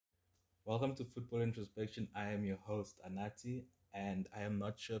Welcome to Football Introspection. I am your host, Anati, and I am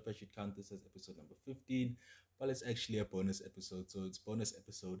not sure if I should count this as episode number 15, but it's actually a bonus episode. So it's bonus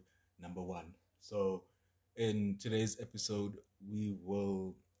episode number one. So in today's episode, we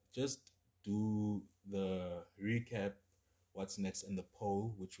will just do the recap, what's next in the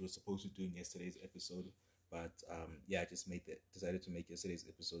poll, which we were supposed to do in yesterday's episode. But yeah, I just decided to make yesterday's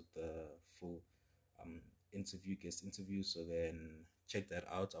episode the full um, guest interview. So then check that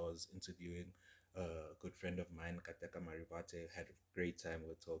out. I was interviewing a good friend of mine, Kateka Maribate. Had a great time.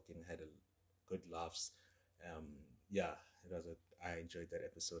 We're talking, had a good laughs. Um, yeah, I enjoyed that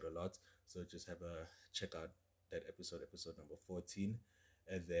episode a lot. So just have a check out that episode number 14.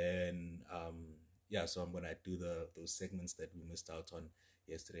 And then yeah, so I'm gonna do those segments that we missed out on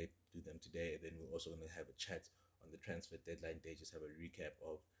yesterday, do them today, and then we're also gonna have a chat on the transfer deadline day, just have a recap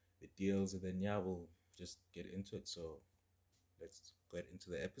of the deals, and then yeah, we'll just get into it. So let's get into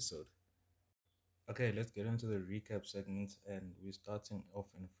the episode. Okay, let's get into the recap segment, and we're starting off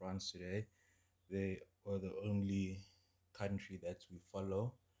in France today. They were the only country that we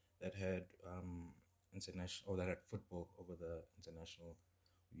follow that had international or that had football over the international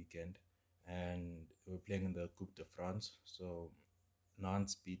weekend, and they were playing in the Coupe de France. So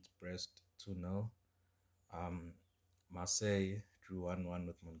Nantes beat Brest 2-0. Um, Marseille drew 1-1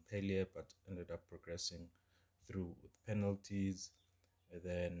 with Montpellier, but ended up progressing through with penalties. And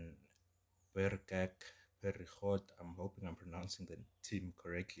then Bergerac Perrichot, I'm hoping I'm pronouncing the team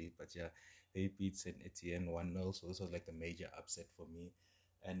correctly, but yeah, they beat Saint Etienne 1-0. So this was like the major upset for me.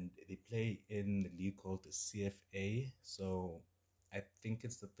 And they play in the league called the CFA. So I think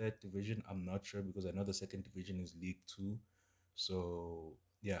it's the third division. I'm not sure because I know the second division is League Two. So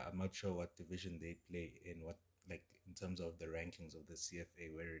yeah, I'm not sure what division they play in, what like in terms of the rankings of the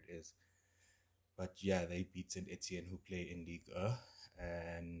CFA where it is. But yeah, they beat Saint Etienne who play in League A,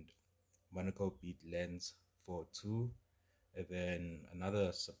 and Monaco beat Lens 4-2. And then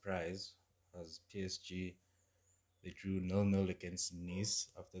another surprise was PSG. They drew 0-0 against Nice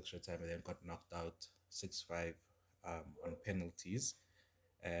after extra time and then got knocked out 6-5 on penalties.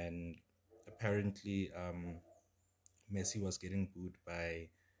 And apparently, Messi was getting booed by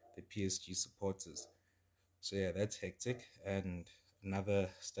the PSG supporters. So yeah, that's hectic. And another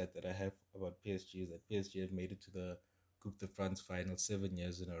stat that I have about PSG is that PSG have made it to the Coupe de France final 7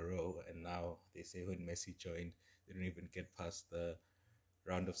 years in a row, and now they say when Messi joined, they don't even get past the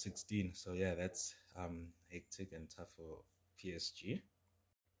round of 16. So yeah, that's hectic and tough for PSG.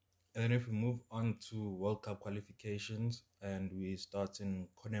 And then if we move on to World Cup qualifications, and we start in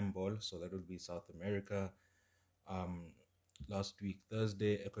CONMEBOL, so that would be South America. Um, Last week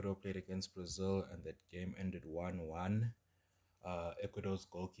Thursday, Ecuador played against Brazil, and that game ended 1-1. Ecuador's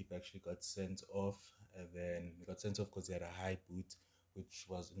goalkeeper actually got sent off, and then he got sent off because he had a high boot, which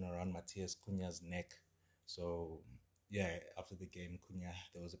was in around Matias Cunha's neck. So yeah, after the game, Cunha,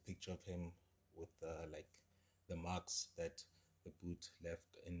 there was a picture of him with like the marks that the boot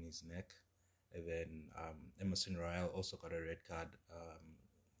left in his neck. And then Emerson Royal also got a red card.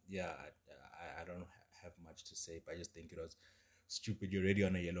 Yeah, I don't have much to say, but I just think it was stupid. You're already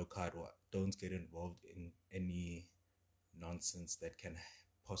on a yellow card. Don't get involved in any nonsense that can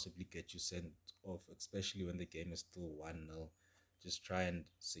possibly get you sent off, especially when the game is still 1-0. Just try and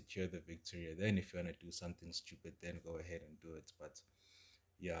secure the victory. And then if you want to do something stupid, then go ahead and do it. But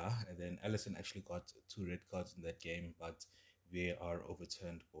yeah, and then Allison actually got two red cards in that game, but VAR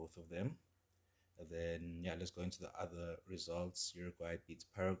overturned both of them. And then, yeah, let's go into the other results. Uruguay beats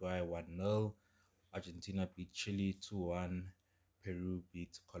Paraguay 1-0. Argentina beat Chile 2-1. Peru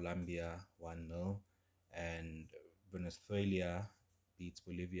beat Colombia 1-0. And Venezuela beats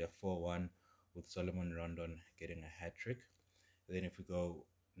Bolivia 4-1 with Solomon Rondon getting a hat trick. Then if we go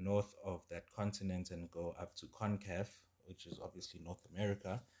north of that continent and go up to CONCACAF, which is obviously North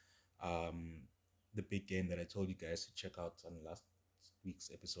America, um, the big game that I told you guys to check out on last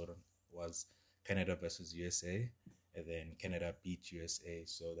week's episode was Canada versus USA, and then Canada beat USA.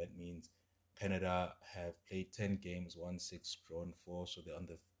 So that means Canada have played 10 games, won 6, drawn 4. So they're on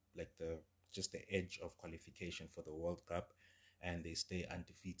the like the just the edge of qualification for the World Cup, and they stay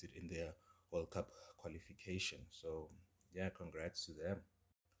undefeated in their World Cup qualification. So yeah, congrats to them.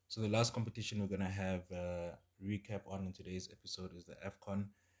 So the last competition we're gonna have a recap on in today's episode is the AFCON,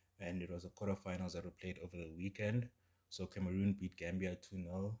 and it was the quarterfinals that were played over the weekend. So Cameroon beat Gambia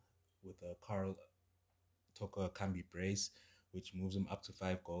 2-0 with a Carl Toko Kambi brace, which moves him up to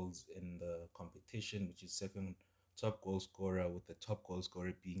 5 goals in the competition, which is second top goal scorer, with the top goal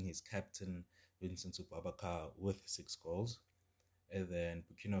scorer being his captain Vincent Subabaka with 6 goals. And then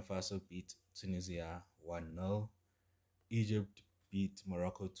Burkina Faso beat Tunisia 1-0. Egypt beat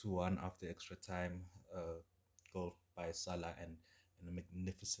Morocco 2-1 after extra time, goal by Salah and a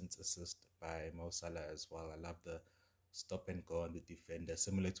magnificent assist by Mo Salah as well. I love the stop and go on the defender,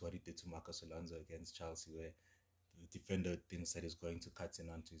 similar to what he did to Marcos Alonso against Chelsea, where the defender thinks that he's going to cut in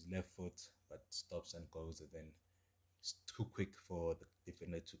onto his left foot, but stops and goes, and then it's too quick for the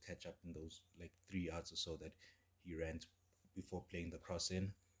defender to catch up in those like 3 yards or so that he ran before playing the cross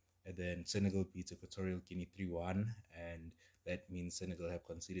in. And then Senegal beat Equatorial Guinea 3-1, and that means Senegal have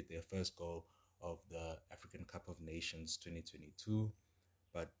conceded their first goal of the African Cup of Nations 2022,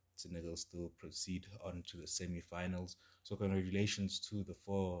 but Senegal still proceed on to the semi-finals. So congratulations to the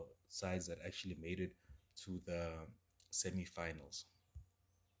 4 sides that actually made it to the semi-finals.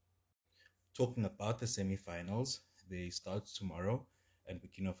 Talking about the semi-finals, they start tomorrow, and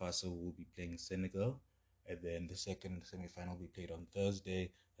Burkina Faso will be playing Senegal. And then the second semi-final will be played on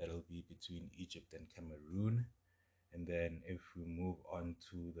Thursday. That'll be between Egypt and Cameroon. And then if we move on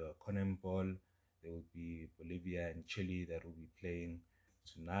to the CONMEBOL, there will be Bolivia and Chile that will be playing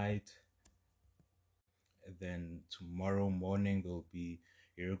tonight. And then tomorrow morning, there will be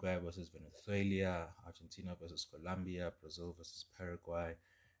Uruguay versus Venezuela, Argentina versus Colombia, Brazil versus Paraguay,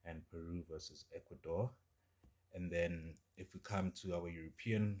 and Peru versus Ecuador. And then if we come to our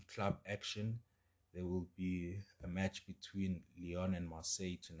European club action, there will be a match between Lyon and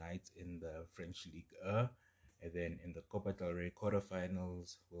Marseille tonight in the French Ligue 1. And then in the Copa del Rey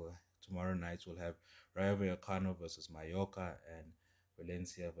quarterfinals, tomorrow night we'll have Rayo Vallecano versus Mallorca and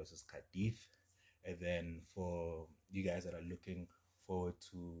Valencia versus Cadiz. And then for you guys that are looking forward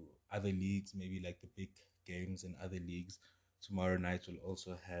to other leagues, maybe like the big games in other leagues, tomorrow night we'll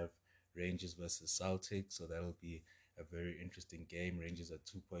also have Rangers versus Celtic. So that'll be a very interesting game. Rangers are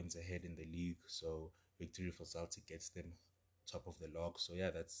 2 points ahead in the league, so victory for Celtic gets them top of the log. So yeah,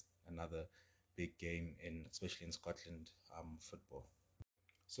 that's another big game especially in Scotland football.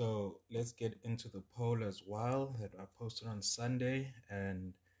 So let's get into the poll as well that I posted on Sunday.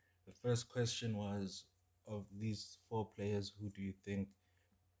 And the first question was, of these 4 players, who do you think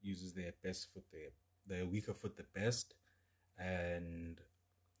uses their best foot, their weaker foot the best? And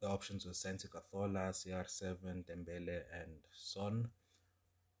the options were Santi Cazorla, CR7, Dembele, and Son.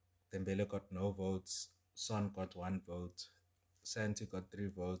 Dembele got no votes, Son got 1 vote, Santi got 3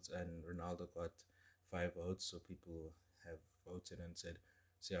 votes, and Ronaldo got 5 votes. So people have voted and said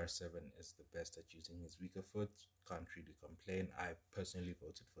CR7 is the best at using his weaker foot. Can't really complain. I personally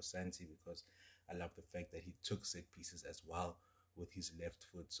voted for Santi because I love the fact that he took set pieces as well with his left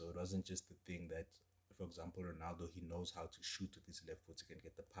foot. So it wasn't just the thing that, for example, Ronaldo, he knows how to shoot with his left foot. He can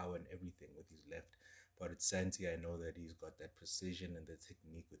get the power and everything with his left. But at Santi, I know that he's got that precision and the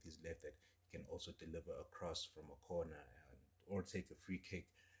technique with his left that he can also deliver a cross from a corner or take a free kick,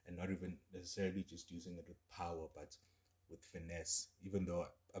 and not even necessarily just using it with power, but with finesse. Even though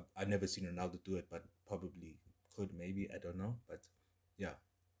I've never seen Ronaldo do it, but probably could, maybe, I don't know. But yeah.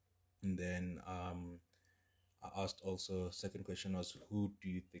 And then I asked also, second question was, who do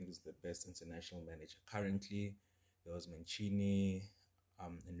you think is the best international manager currently? There was Mancini,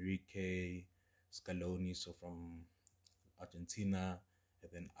 Enrique, Scaloni, so from Argentina,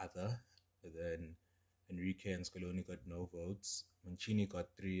 and then other. And then Enrique and Scaloni got no votes. Mancini got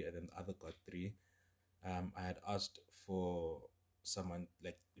 3, and then the other got 3. I had asked for someone,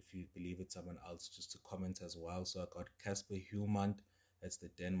 like, if you believe it, someone else just to comment as well. So I got Kasper Hjulmand, that's the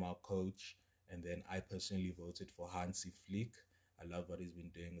Denmark coach. And then I personally voted for Hansi Flick. I love what he's been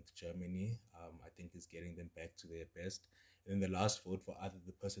doing with Germany. I think he's getting them back to their best. And then the last vote for other,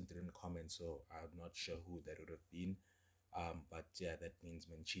 the person didn't comment, so I'm not sure who that would have been. But yeah, that means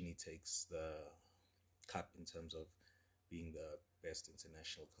Mancini takes the cup in terms of being the best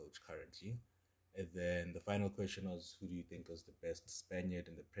international coach currently. And then the final question was, who do you think was the best Spaniard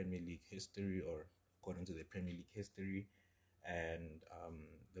in the Premier League history, or according to the Premier League history? And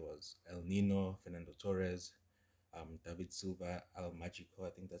there was El Nino, Fernando Torres, David Silva, El Magico,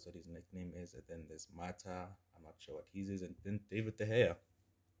 I think that's what his nickname is. And then there's Mata, I'm not sure what his is, and then David De Gea.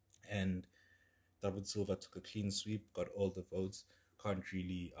 And David Silva took a clean sweep, got all the votes. Can't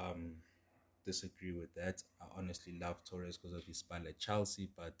really disagree with that. I honestly love Torres because of his spell at Chelsea,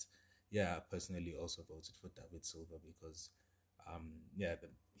 but yeah, I personally also voted for David Silva because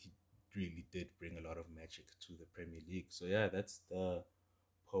he really did bring a lot of magic to the Premier League. So yeah, that's the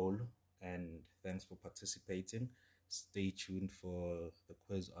poll, and thanks for participating. Stay tuned for the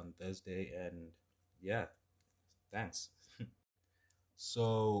quiz on Thursday, and yeah, thanks.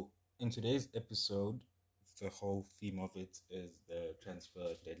 So in today's episode, the whole theme of it is the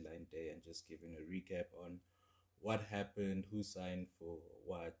transfer deadline day, and just giving a recap on what happened, who signed for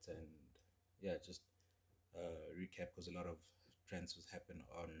what, and yeah, just recap, because a lot of transfers happen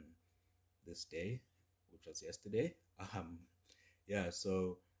on this day, which was yesterday. Yeah,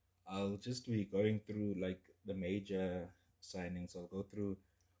 so I'll just be going through like the major signings. I'll go through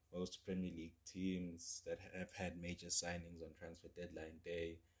most Premier League teams that have had major signings on transfer deadline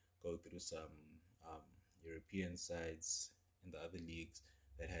day, go through some um, European sides in the other leagues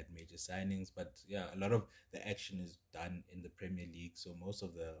that had major signings. But yeah, a lot of the action is done in the Premier League. So most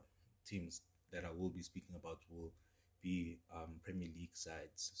of the teams that I will be speaking about will be Premier League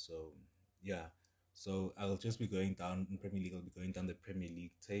sides. So yeah, so I'll just be going down in Premier League. I'll be going down the Premier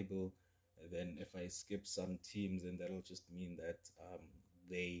League table. And then if I skip some teams, then that'll just mean that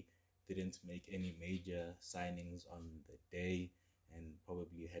they didn't make any major signings on the day and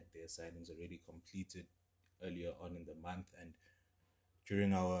probably had their signings already completed earlier on in the month. And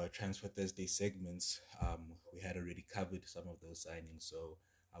during our Transfer Thursday segments, we had already covered some of those signings, so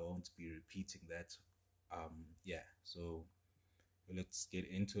I won't be repeating that. Yeah, so let's get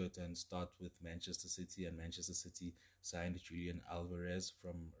into it and start with Manchester City. And Manchester City signed Julian Alvarez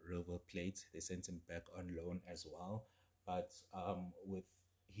from River Plate. They sent him back on loan as well. But with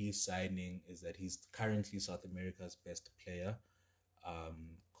his signing is that he's currently South America's best player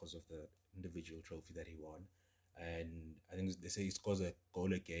because of the individual trophy that he won. And I think they say he scores a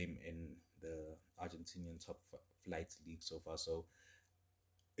goal a game in the Argentinian top flight league so far. So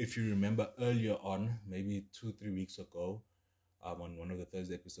if you remember earlier on, maybe 2-3 weeks ago, on one of the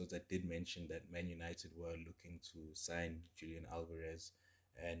Thursday episodes, I did mention that Man United were looking to sign Julian Alvarez,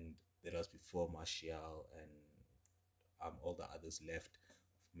 and that was before Martial and all the others left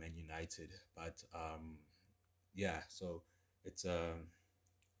Man United. But yeah, so it's a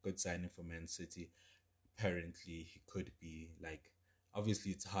good signing for Man City. Apparently, he could be like,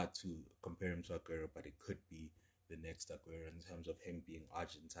 obviously, it's hard to compare him to Aguero, but it could be the next Aguero in terms of him being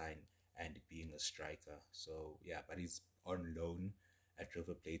Argentine and being a striker. So yeah, but he's on loan at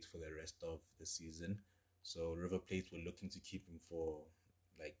River Plate for the rest of the season. So River Plate were looking to keep him for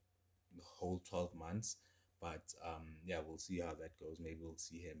like the whole 12 months. But yeah, we'll see how that goes. Maybe we'll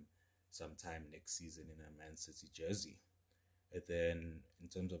see him sometime next season in a Man City jersey. And then in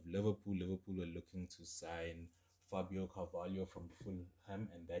terms of Liverpool, Liverpool were looking to sign Fabio Carvalho from Fulham,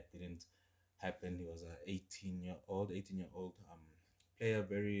 and that didn't happen. He was an 18-year-old player,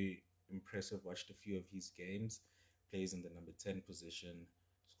 very impressive. Watched a few of his games. Plays in the number 10 position,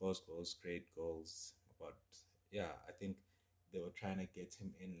 scores goals, great goals. But yeah, I think they were trying to get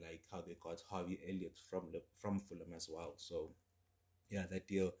him in like how they got Harvey Elliott from Fulham as well. So yeah, that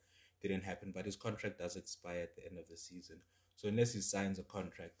deal didn't happen, but his contract does expire at the end of the season. So unless he signs a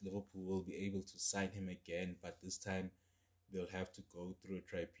contract, Liverpool will be able to sign him again, but this time they'll have to go through a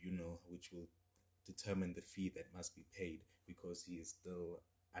tribunal which will determine the fee that must be paid because he is still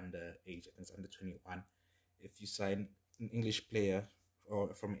under age. I think it's under 21. If you sign an English player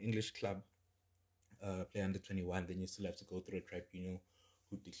or from an English club, player under 21, then you still have to go through a tribunal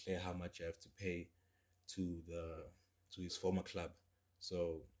who declare how much you have to pay to his former club.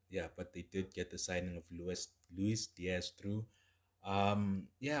 So yeah, but they did get the signing of Luis Diaz through.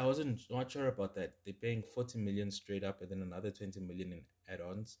 Yeah, I wasn't not sure about that. They're paying 40 million straight up, and then another 20 million in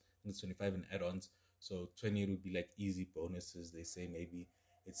add-ons. And it's 25 in add-ons. So 20 would be like easy bonuses. They say maybe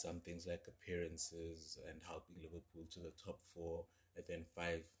it's some things like appearances and helping Liverpool to the top four, and then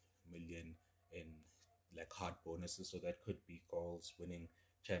 5 million in like hard bonuses. So that could be goals, winning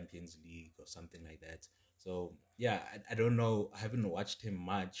Champions League or something like that. So yeah, I don't know. I haven't watched him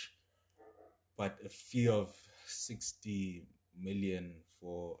much, but a fee of 60 million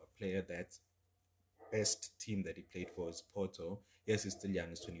for a player that best team that he played for is Porto. Yes, he's still young,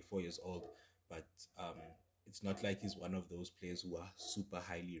 he's 24 years old, but it's not like he's one of those players who are super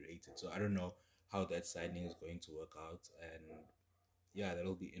highly rated. So I don't know how that signing is going to work out. And yeah,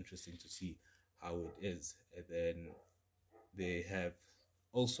 that'll be interesting to see how it is. And then they have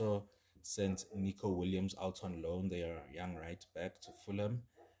also sent Nico Williams out on loan. They are young right back to Fulham.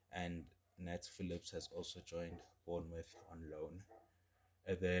 And Nat Phillips has also joined Bournemouth on loan.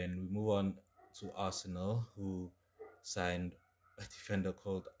 And then we move on to Arsenal, who signed a defender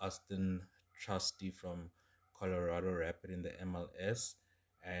called Aston Trusty from Colorado Rapid in the MLS.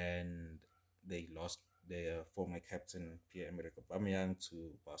 And they lost their former captain Pierre-Emerick Aubameyang to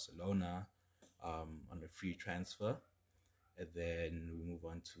Barcelona on a free transfer. And then we move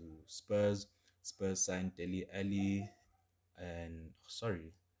on to Spurs. Spurs signed Dele Alli, and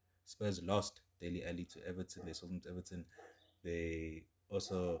Spurs lost Dele Alli to Everton. They sold him to Everton. They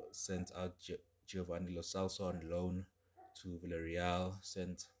also sent out Giovanni Lo Celso on loan to Villarreal,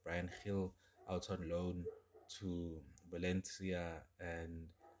 sent Brian Hill out on loan to Valencia, and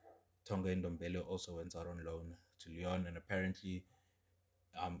Tonga Ndombele also went out on loan to Lyon, and apparently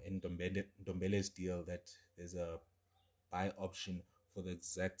in Ndombele's deal that there's a buy option for the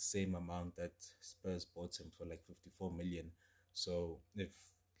exact same amount that Spurs bought him for, like 54 million. So if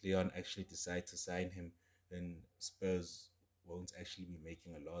Leon actually decide to sign him, then Spurs won't actually be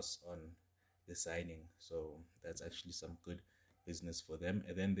making a loss on the signing. So that's actually some good business for them.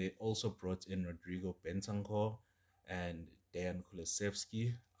 And then they also brought in Rodrigo Bentancur and Dejan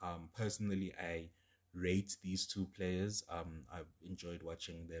Kulusevski. Personally, I rate these two players. I've enjoyed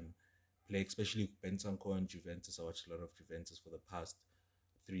watching them play, especially Bentancur and Juventus. I watched a lot of Juventus for the past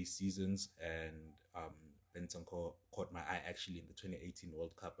 3 seasons, and Bentancur caught my eye actually in the 2018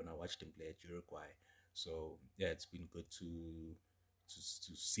 World Cup when I watched him play at Uruguay. So yeah, it's been good to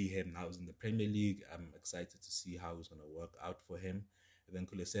see him now. He's in the Premier League. I'm excited to see how it's going to work out for him. And then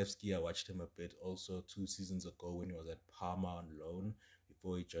Kulusevski, I watched him a bit also 2 seasons ago when he was at Parma on loan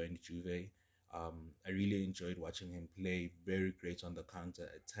before he joined Juve. I really enjoyed watching him play. Very great on the counter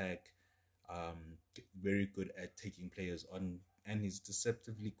attack. Very good at taking players on, and he's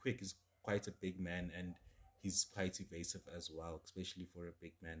deceptively quick. He's quite a big man, and he's quite evasive as well, especially for a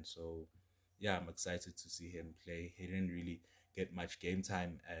big man. So, yeah, I'm excited to see him play. He didn't really get much game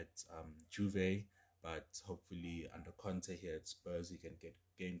time at Juve, but hopefully under Conte here at Spurs, he can get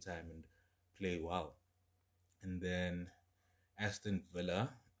game time and play well. And then Aston Villa,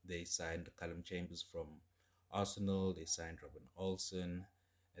 they signed Callum Chambers from Arsenal. They signed Robin Olsen.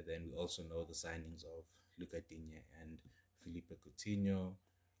 And then we also know the signings of Luca Digne and Felipe Coutinho.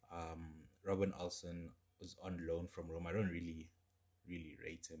 Robin Olsen was on loan from Roma. I don't really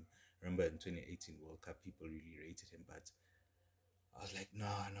rate him. Remember in 2018 World Cup, people really rated him, but I was like, no,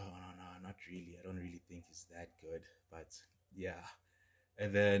 not really. I don't really think he's that good. But yeah.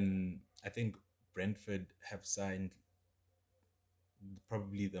 And then I think Brentford have signed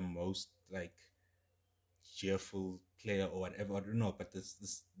probably the most like cheerful player or whatever. I don't know, but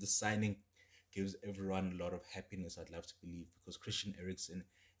this signing gives everyone a lot of happiness. I'd love to believe, because Christian Eriksen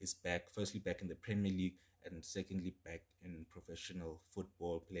is back. Firstly, back in the Premier League, and secondly, back in professional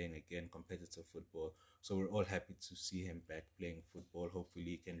football, playing again competitive football. So we're all happy to see him back playing football. Hopefully,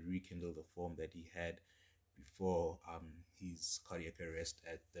 he can rekindle the form that he had before his cardiac arrest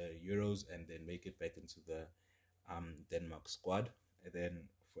at the Euros, and then make it back into the Denmark squad. And then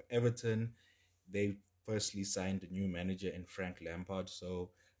for Everton, they firstly signed a new manager in Frank Lampard.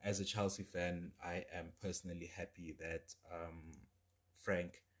 So as a Chelsea fan, I am personally happy that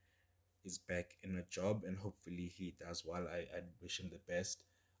Frank is back in a job, and hopefully he does well. I wish him the best.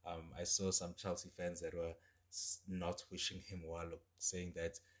 I saw some Chelsea fans that were not wishing him well, saying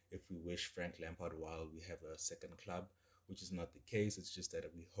that if we wish Frank Lampard well, we have a second club, which is not the case. It's just that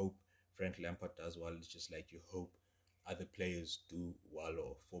we hope Frank Lampard does well. It's just like you hope other players do well,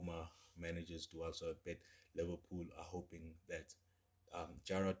 or former managers do well. So I bet Liverpool are hoping that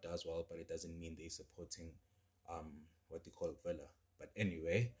Gerrard does well, but it doesn't mean they're supporting what they call Villa. But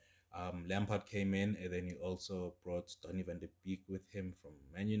anyway, Lampard came in, and then he also brought Donny van de Beek with him from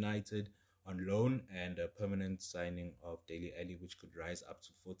Man United on loan, and a permanent signing of Dele Alli, which could rise up to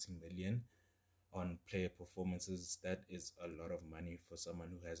 40 million on player performances. That is a lot of money for someone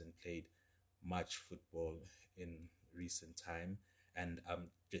who hasn't played much football in recent time. And I'm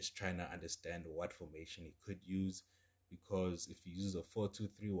just trying to understand what formation he could use, because if he uses a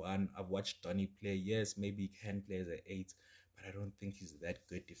 4-2-3-1, I've watched Donny play. Yes, maybe he can play as an 8, but I don't think he's that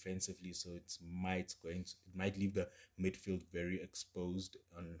good defensively. So it might leave the midfield very exposed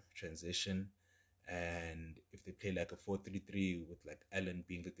on transition. And if they play like a 4-3-3 with like Allen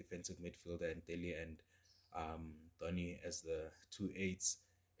being the defensive midfielder and Dele and Donny as the 2 8s,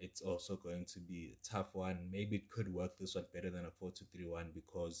 it's also going to be a tough one. Maybe it could work this one better than a 4-2-3-1,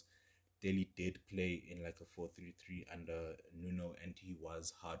 because Dele did play in like a 4-3-3 under Nuno, and he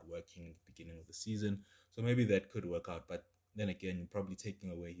was hardworking at the beginning of the season. So maybe that could work out. But then again, you're probably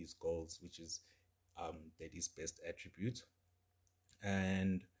taking away his goals, which is Dele's best attribute.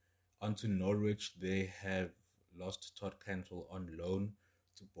 And onto Norwich, they have lost Todd Cantwell on loan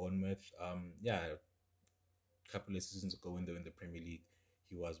to Bournemouth. A couple of seasons ago when they were in the Premier League,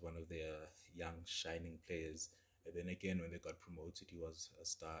 he was one of their young shining players. And then again, when they got promoted, he was a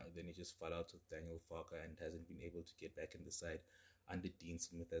star. And then he just fell out with Daniel Farker and hasn't been able to get back in the side under Dean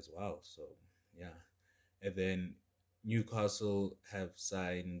Smith as well. So, yeah. And then Newcastle have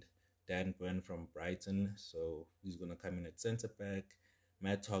signed Dan Burn from Brighton. So he's going to come in at centre back.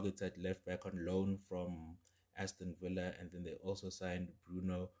 Matt Targett at left back on loan from Aston Villa. And then they also signed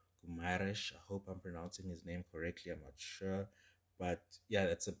Bruno Guimaraes. I hope I'm pronouncing his name correctly. I'm not sure. But yeah,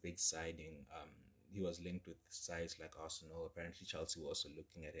 that's a big signing. he was linked with sides like Arsenal. Apparently, Chelsea were also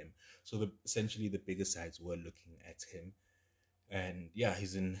looking at him. So essentially the bigger sides were looking at him, and yeah,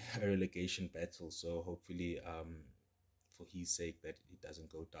 he's in a relegation battle. So hopefully, for his sake, that he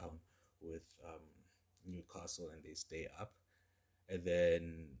doesn't go down with Newcastle and they stay up. And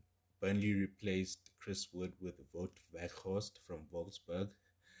then Burnley replaced Chris Wood with Wout Weghorst from Wolfsburg.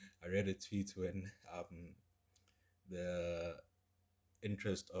 I read a tweet when the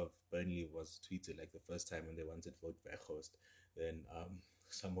interest of Burnley was tweeted, like the first time when they wanted Wout Weghorst. Then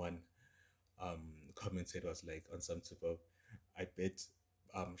someone commented, was like on some type of, I bet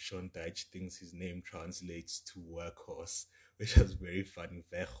Sean Dyche thinks his name translates to workhorse, which was very funny.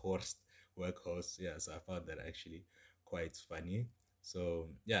 Weghorst, workhorse. Yeah, so I found that actually quite funny. So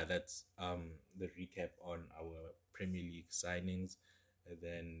yeah, that's the recap on our Premier League signings. And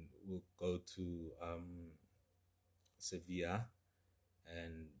then we'll go to Sevilla,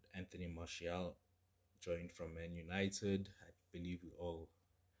 and Anthony Martial joined from Man United. I believe we all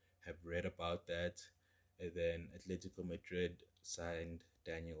have read about that. And then Atletico Madrid signed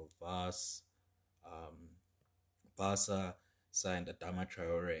Daniel Vaz. Barca signed Adama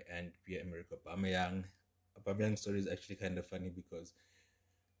Traore and Pierre-Emerick Aubameyang. Aubameyang's story is actually kind of funny because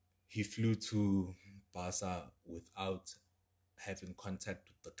he flew to Barca without having contact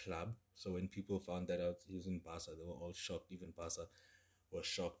with the club. So when people found that out he was in Barca, they were all shocked. Even Barca was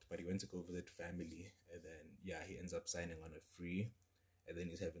shocked, but he went to go visit family, and then yeah, he ends up signing on a free, and then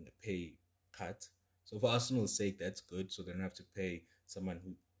he's having a pay cut. So for Arsenal's sake, that's good. So they don't have to pay someone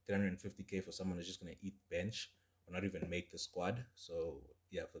who 350k for someone who's just gonna eat bench or not even make the squad. So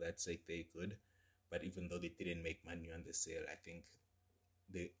yeah, for that sake, they're good. But even though they didn't make money on the sale, I think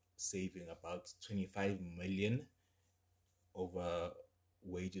they're saving about 25 million over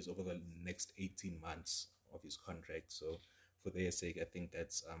wages over the next 18 months of his contract. So for their sake, I think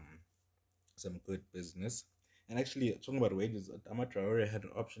that's some good business. And actually, talking about wages, Adama Traore had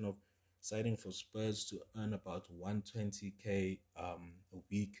an option of signing for Spurs to earn about 120k a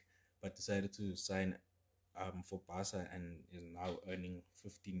week, but decided to sign for Barca and is now earning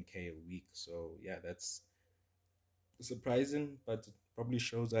 15k a week. So yeah, that's surprising, but it probably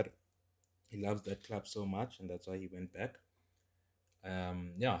shows that he loves that club so much, and that's why he went back.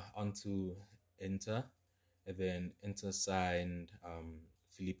 Yeah, on to Inter. And then Inter signed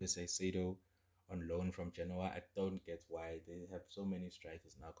Felipe Caicedo on loan from Genoa. I don't get why they have so many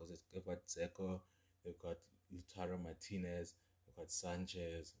strikers now, because they've got Zeko, they've got Lautaro Martinez, they've got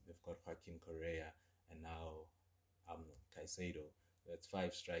Sanchez, they've got Joaquin Correa, and now Caicedo. That's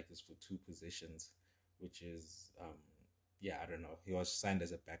 5 strikers for 2 positions, which is yeah, I don't know. He was signed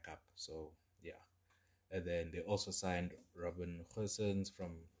as a backup, so yeah. And then they also signed Robin Gosens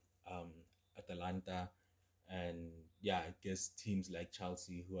from Atalanta. And yeah, I guess teams like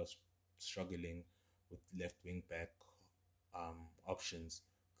Chelsea, who are struggling with left wing back options,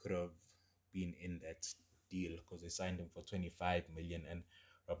 could have been in that deal because they signed him for 25 million. And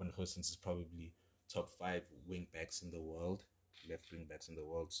Robin Gosens is probably top 5 wing backs in the world, left wing backs in the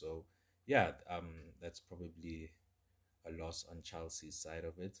world. So yeah, that's probably a loss on Chelsea's side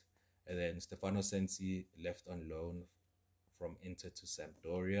of it. And then Stefano Sensi left on loan from Inter to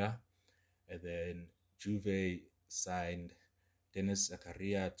Sampdoria. And then Juve signed Dennis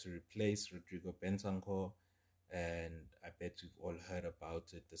Zakaria to replace Rodrigo Bentancur. And I bet we've all heard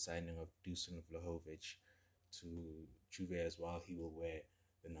about it, the signing of Dusan Vlahovic to Juve as well. He will wear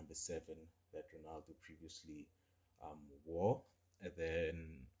the number 7 that Ronaldo previously wore. And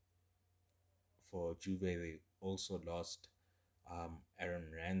then for Juve, they also lost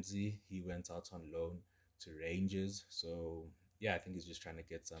Aaron Ramsey. He went out on loan to Rangers. So yeah, I think he's just trying to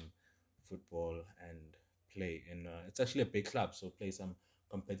get some football and play in. It's actually a big club, so play some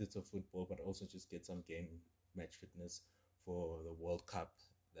competitive football, but also just get some game match fitness for the World Cup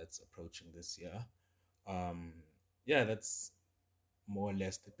that's approaching this year. Yeah, that's more or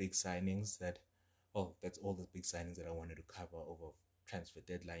less the big signings that. Oh, that's all the big signings that I wanted to cover over transfer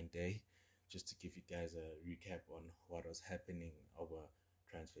deadline day, just to give you guys a recap on what was happening over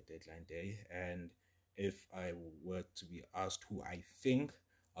transfer deadline day. And if I were to be asked who I think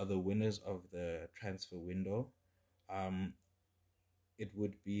are the winners of the transfer window, it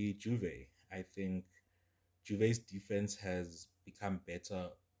would be Juve. I think Juve's defense has become better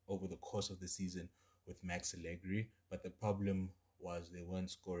over the course of the season with Max Allegri, but the problem was they weren't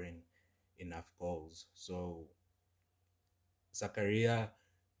scoring enough goals. So Zakaria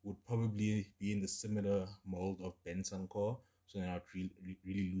would probably be in the similar mold of Bentancur, so they're not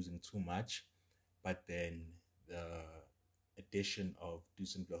really losing too much. But then the addition of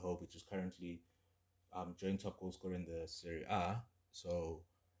Dusan Vlahovic, which is currently joint top goal scorer in the Serie A, so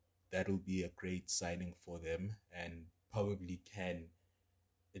that'll be a great signing for them and probably can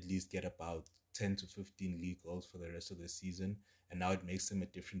at least get about 10 to 15 league goals for the rest of the season. And now it makes them a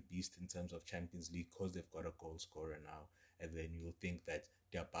different beast in terms of Champions League because they've got a goal scorer now. And then you'll think that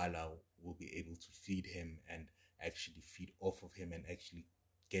Diabala will be able to feed him and actually feed off of him and actually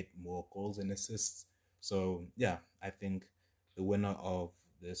get more goals and assists. So, yeah, I think the winner of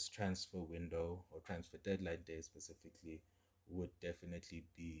this transfer window or transfer deadline day specifically would definitely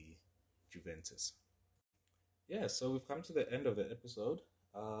be Juventus. Yeah, so we've come to the end of the episode.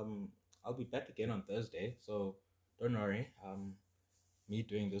 Um, I'll be back again on Thursday, so don't worry. Me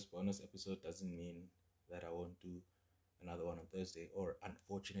doing this bonus episode doesn't mean that I won't do another one on Thursday. Or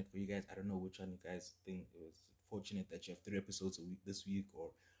unfortunate for you guys, I don't know which one you guys think it was fortunate that you have 3 episodes a week this week,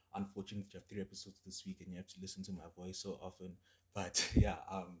 or unfortunate that you have 3 episodes this week and you have to listen to my voice so often. But yeah,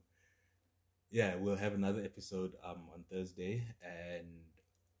 we'll have another episode on Thursday, and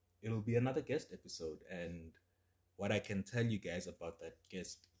it'll be another guest episode. And what I can tell you guys about that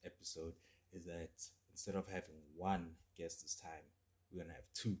guest episode is that instead of having one guest this time, we're gonna have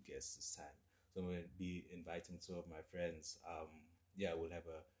two guests this time. So I'm gonna be inviting two of my friends. Yeah, we'll have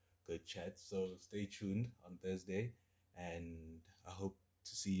a good chat. So stay tuned on Thursday, and I hope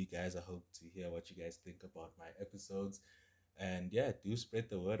to see you guys. I hope to hear what you guys think about my episodes. And yeah, do spread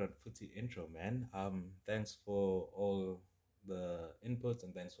the word on Footy Intro, man. Thanks for all the inputs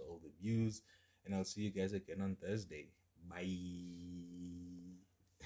and thanks for all the views. And I'll see you guys again on Thursday. Bye.